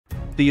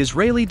The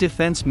Israeli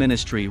Defense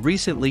Ministry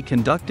recently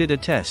conducted a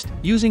test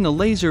using a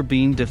laser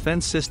beam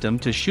defense system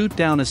to shoot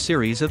down a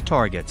series of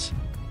targets.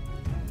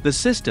 The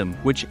system,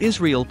 which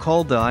Israel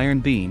called the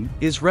Iron Beam,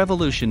 is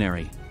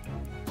revolutionary.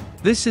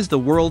 This is the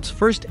world's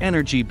first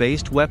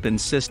energy-based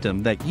weapons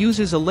system that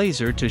uses a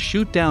laser to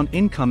shoot down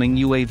incoming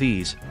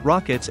UAVs,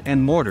 rockets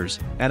and mortars,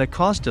 at a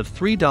cost of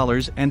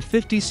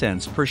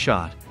 $3.50 per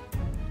shot.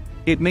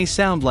 It may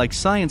sound like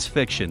science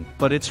fiction,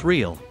 but it's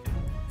real.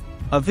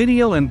 A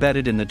video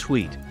embedded in the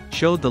tweet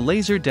showed the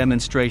laser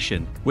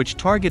demonstration, which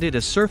targeted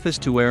a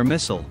surface-to-air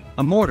missile,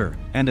 a mortar,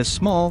 and a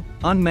small,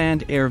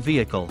 unmanned air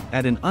vehicle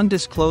at an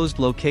undisclosed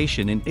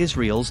location in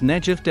Israel's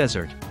Negev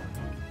desert.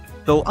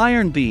 Though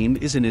Iron Beam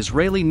is an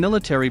Israeli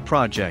military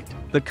project,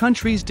 the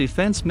country's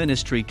defense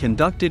ministry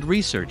conducted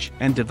research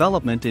and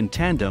development in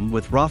tandem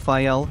with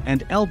Rafael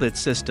and Elbit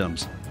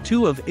Systems,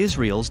 two of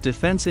Israel's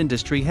defense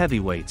industry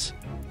heavyweights.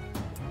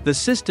 The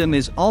system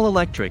is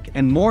all-electric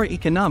and more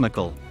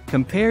economical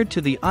compared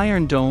to the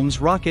Iron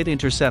Dome's rocket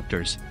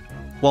interceptors.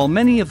 While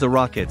many of the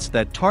rockets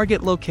that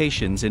target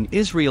locations in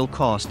Israel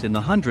cost in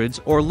the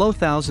hundreds or low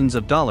thousands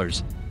of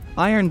dollars,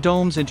 Iron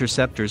Dome's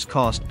interceptors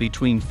cost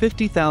between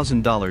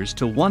 $50,000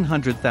 to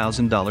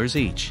 $100,000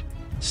 each.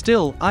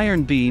 Still,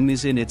 Iron Beam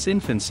is in its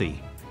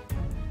infancy.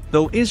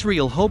 Though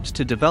Israel hopes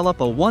to develop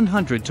a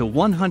 100 to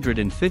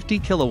 150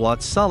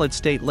 kilowatt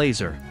solid-state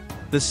laser,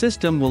 the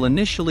system will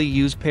initially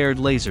use paired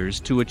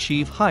lasers to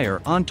achieve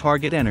higher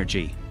on-target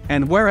energy.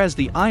 And whereas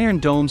the Iron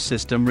Dome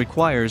system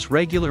requires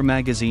regular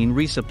magazine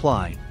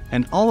resupply,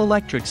 an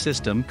all-electric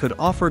system could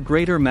offer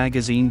greater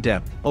magazine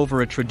depth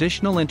over a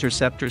traditional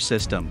interceptor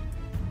system.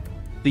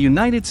 The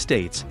United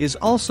States is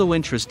also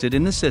interested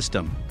in the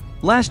system.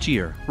 Last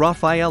year,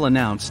 Rafael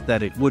announced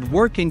that it would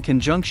work in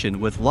conjunction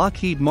with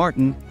Lockheed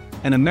Martin,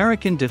 an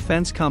American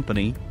defense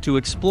company, to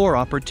explore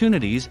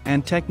opportunities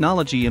and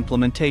technology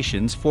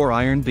implementations for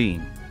Iron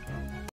Beam.